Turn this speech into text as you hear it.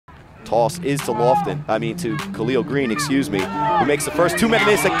Toss is to to Khalil Green, excuse me, who makes the first two-man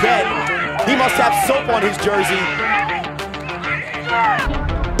miss again. He must have soap on his jersey.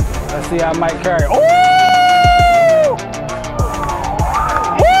 Let's see how Mike carry. Oh!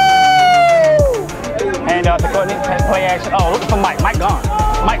 Woo! Hand out to Courtney, play action. Oh, looking for Mike. Mike gone.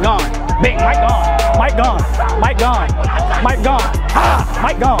 Mike gone. Big Mike gone. Mike gone. Mike gone. Mike gone. Ha!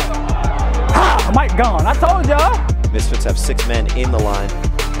 Mike gone. Ha! Mike gone. I told y'all. Misfits have 6 men in the line.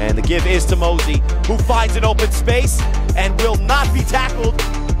 And the give is to Mosey, who finds an open space and will not be tackled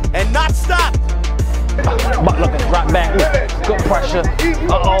and not stopped. But look at right back. Good pressure.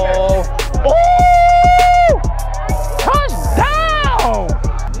 Uh-oh. Oh! Touchdown!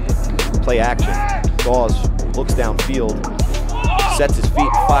 Play action. Gauze looks downfield, sets his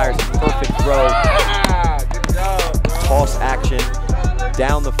feet, fires a perfect throw. Toss action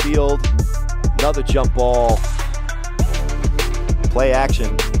down the field. Another jump ball. Play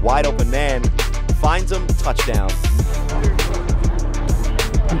action. Wide open man. Finds him. Touchdown.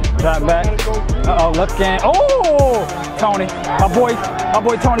 Drop back. Uh-oh, looking. Oh! Tony. My boy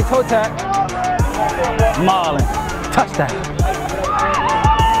Tony toe tap. Marlin. Touchdown.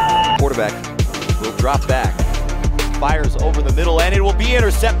 Quarterback will drop back. Fires over the middle, and it will be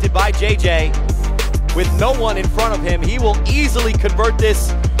intercepted by JJ. With no one in front of him, he will easily convert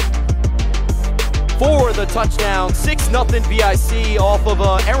this for the touchdown. 6-0 BIC off of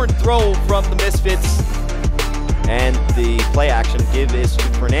an errant throw from the Misfits. And the play action give is to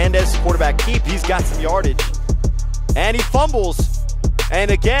Fernandez. Quarterback keep, he's got some yardage. And he fumbles.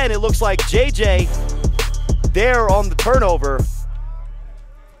 And again, it looks like JJ there on the turnover.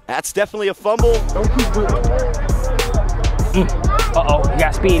 That's definitely a fumble. Uh-oh,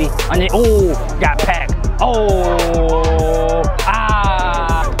 got Speedy. Oh, got Pack. Oh,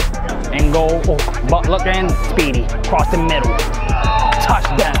 and go. Oh, but look in, Speedy. Across the middle.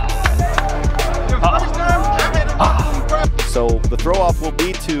 Touchdown. So the throw-off will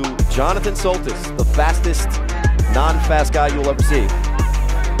be to Jonathan Soltis, the fastest non-fast guy you'll ever see.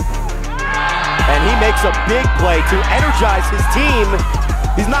 And he makes a big play to energize his team.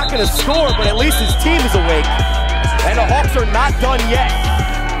 He's not going to score, but at least his team is awake. And the Hawks are not done yet.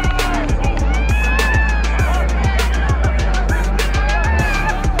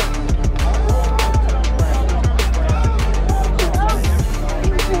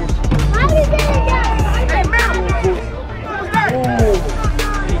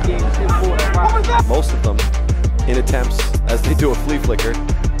 Most of them in attempts as they do a flea flicker.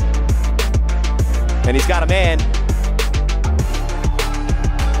 And he's got a man.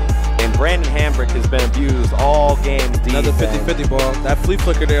 And Brandon Hambrick has been abused all game deep. Another 50-50 ball. That flea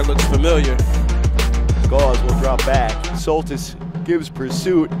flicker there looks familiar. Gauze will drop back. Soltis gives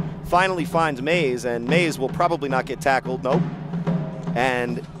pursuit. Finally finds Mays, and Mays will probably not get tackled. Nope.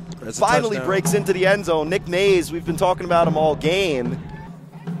 And finally breaks into the end zone. Nick Mays, we've been talking about him all game.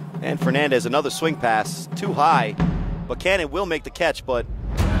 And Fernandez, another swing pass, too high. Buchanan will make the catch, but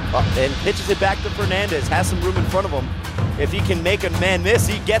and pitches it back to Fernandez. Has some room in front of him. If he can make a man miss,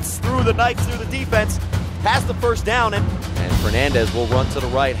 he gets through the Knights, through the defense, has the first down, and Fernandez will run to the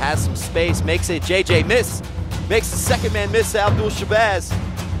right, has some space, makes it JJ miss, makes the second man miss to Abdul Shabazz,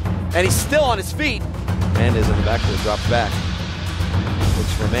 and he's still on his feet. Fernandez in the backfield drops back,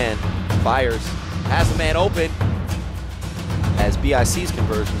 looks for a man, fires, has a man open, as BIC's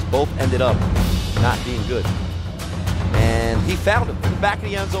conversions both ended up not being good. And he found him in the back of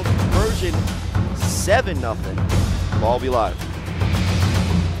the end zone. Conversion 7-0. Ball be live.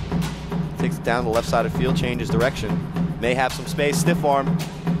 Takes it down the left side of the field, changes direction. May have some space, stiff arm.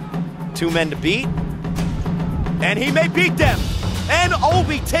 2 men to beat. And he may beat them. And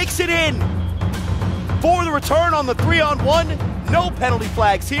Obi takes it in for the return on the 3-on-1. No penalty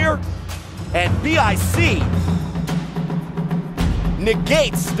flags here. And BIC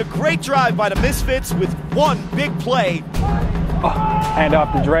negates the great drive by the Misfits with one big play. Hand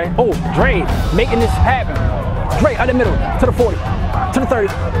off to Dre. Oh, Dre making this happen. Dre out the middle, to the 40, to the 30,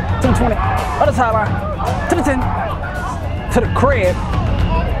 to the 20, other sideline, to the 10, to the crib.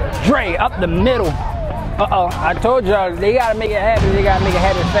 Dre up the middle. Uh-oh, I told y'all, they gotta make it happen. They gotta make it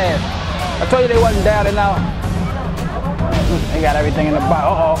happen fast. I told you they wasn't down and out. They got everything in the box.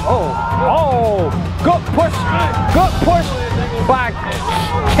 Oh, good push by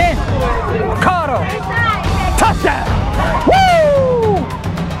Ken Carter. Touchdown! Woo!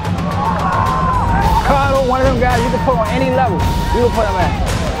 Carter, one of them guys you can put on any level. You can put him at.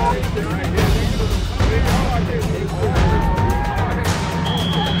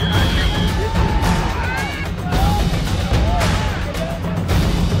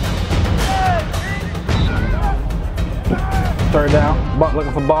 Third down. Buck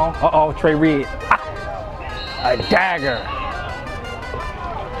looking for ball. Uh-oh, Trey Reed. Ah, a dagger.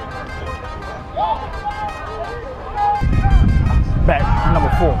 Back number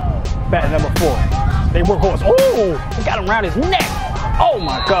 4. Back number 4. They work horse. Oh, he got him around his neck. Oh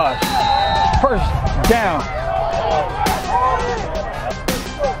my gosh. First down.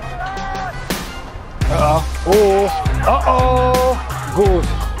 Oh. Uh-oh.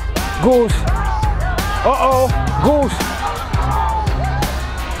 Goose. Goose. Uh-oh. Goose.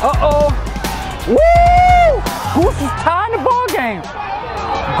 Uh-oh. Woo! Goose is tying the ball game.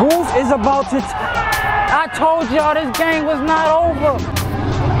 Goose is about to... I told y'all this game was not over.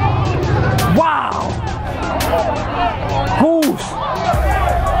 Wow. Goose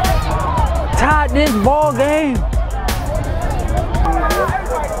tied this ball game.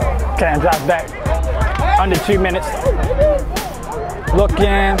 Cam drops back. Under 2 minutes.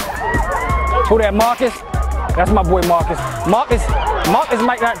 Looking. Who that, Marcus? That's my boy Marcus. Marcus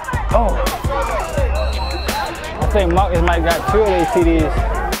might got, oh. I think Marcus might got 2 of these TDs.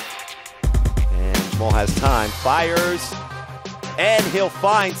 And Jamal has time, fires, and he'll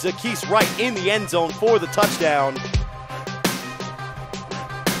find Zackees Wright in the end zone for the touchdown.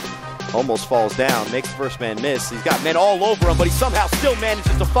 Almost falls down, makes the first man miss. He's got men all over him, but he somehow still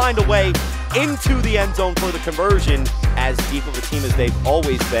manages to find a way into the end zone for the conversion. As deep of a team as they've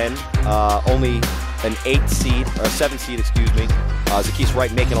always been, only an 8 seed, or 7 seed, excuse me. Zackees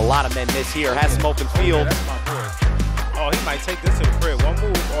Wright making a lot of men miss here, has some open field. That's my boy. Oh, he might take this to the crib. One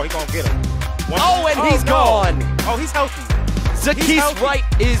move, or he gonna get him. And he's gone. Oh, he's healthy. Zackees Wright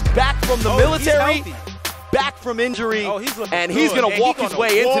is back from the military, back from injury, and he's going to walk his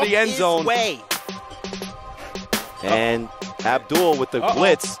way into the end zone. And Abdul with the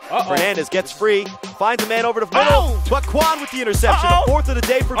blitz. Fernandez gets free, finds a man over the middle, but Quan with the interception. A 4th of the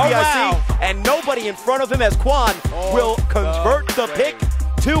day for BIC, and nobody in front of him as Quan will convert the pick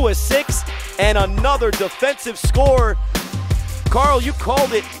to a 6, and another defensive score. Carl, you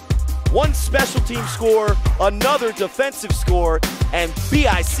called it. One special team score, another defensive score, and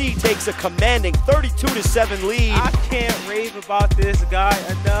BIC takes a commanding 32-7 lead. I can't rave about this guy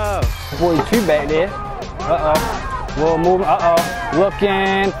enough. 42 back there. Uh-oh. Little movement. Uh-oh.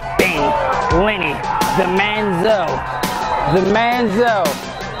 Looking. Bang. Lenny. The Manzo. The Manzo.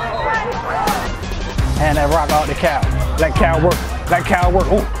 And that rock out the cow. Let cow work. Let cow work.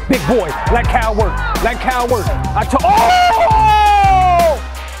 Oh, big boy. Let cow work. Let cow work.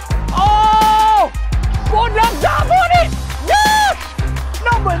 One up top on it! Yes!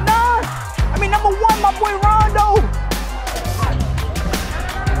 Number 9! Number 1, my boy Rondo!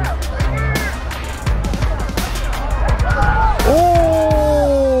 Ooh!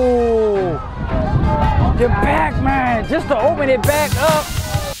 You're back, man! Just to open it back up.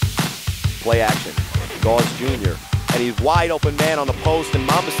 Play action. Gauze Jr. And he's wide open man on the post, and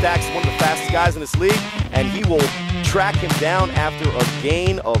Mamba Stack's one of the fastest guys in this league, and he will track him down after a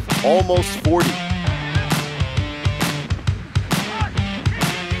gain of almost 40.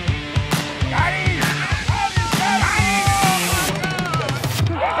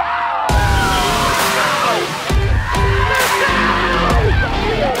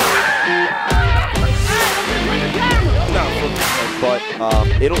 But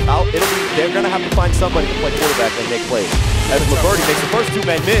they're gonna have to find somebody to play quarterback and make plays. As Liberty makes the first 2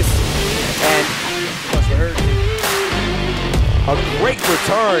 men miss, and a great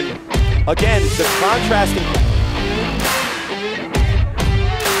return. Again, the contrasting.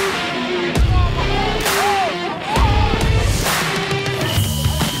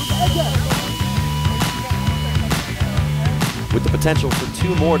 With the potential for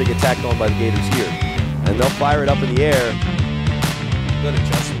 2 more to get tacked on by the Gators here. And they'll fire it up in the air. Good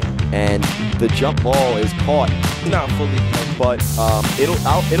adjustment. And the jump ball is caught. Not fully. But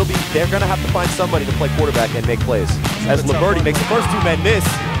it'll be, they're gonna have to find somebody to play quarterback and make plays. As Liberty makes the first 2 men miss,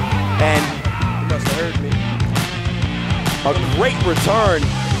 and he must have heard me. A great return.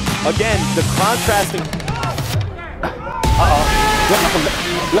 Again, the contrasting.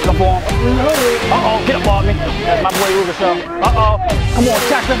 Looking for him. Get up on me. That's my boy Ruger Show. Come on,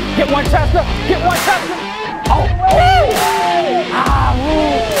 Chester. Get one, Chester. Get one, Chester.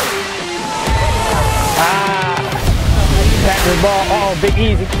 Back to the ball. Big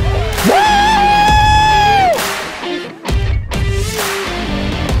easy.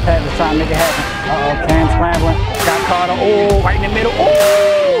 Had the time, make it happen. Cam scrambling. Got Carter. Right in the middle.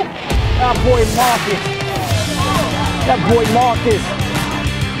 That boy Marcus. That boy Marcus.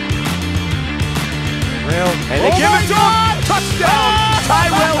 And they give it to him. Touchdown,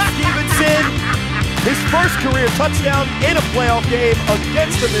 Tyrell Stevenson. His first career touchdown in a playoff game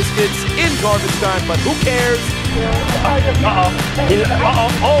against the Misfits in garbage time, but who cares?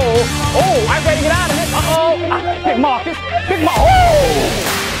 Oh, I ready to get out of this. Big Marcus. Big Marcus. Oh!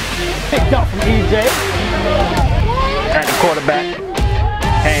 Picked up from EJ. At the quarterback.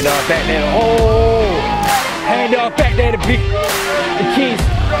 Hand off back there. Oh! Hand off back there to the Keys.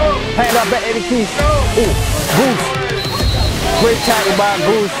 Hand off back there to Keys. Ooh, Bruce. Great tackle by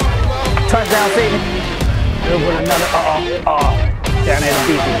Bruce. Touchdown, Satan. With another, down there to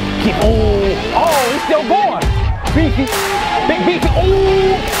Beefy. Keep, oh, he's still going. Beefy, big Beefy,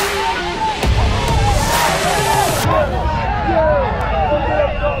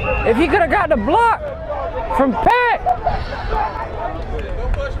 If he could have got the block from Pat.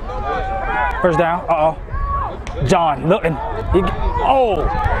 First down, John looking,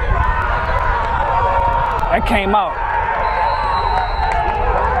 that came out.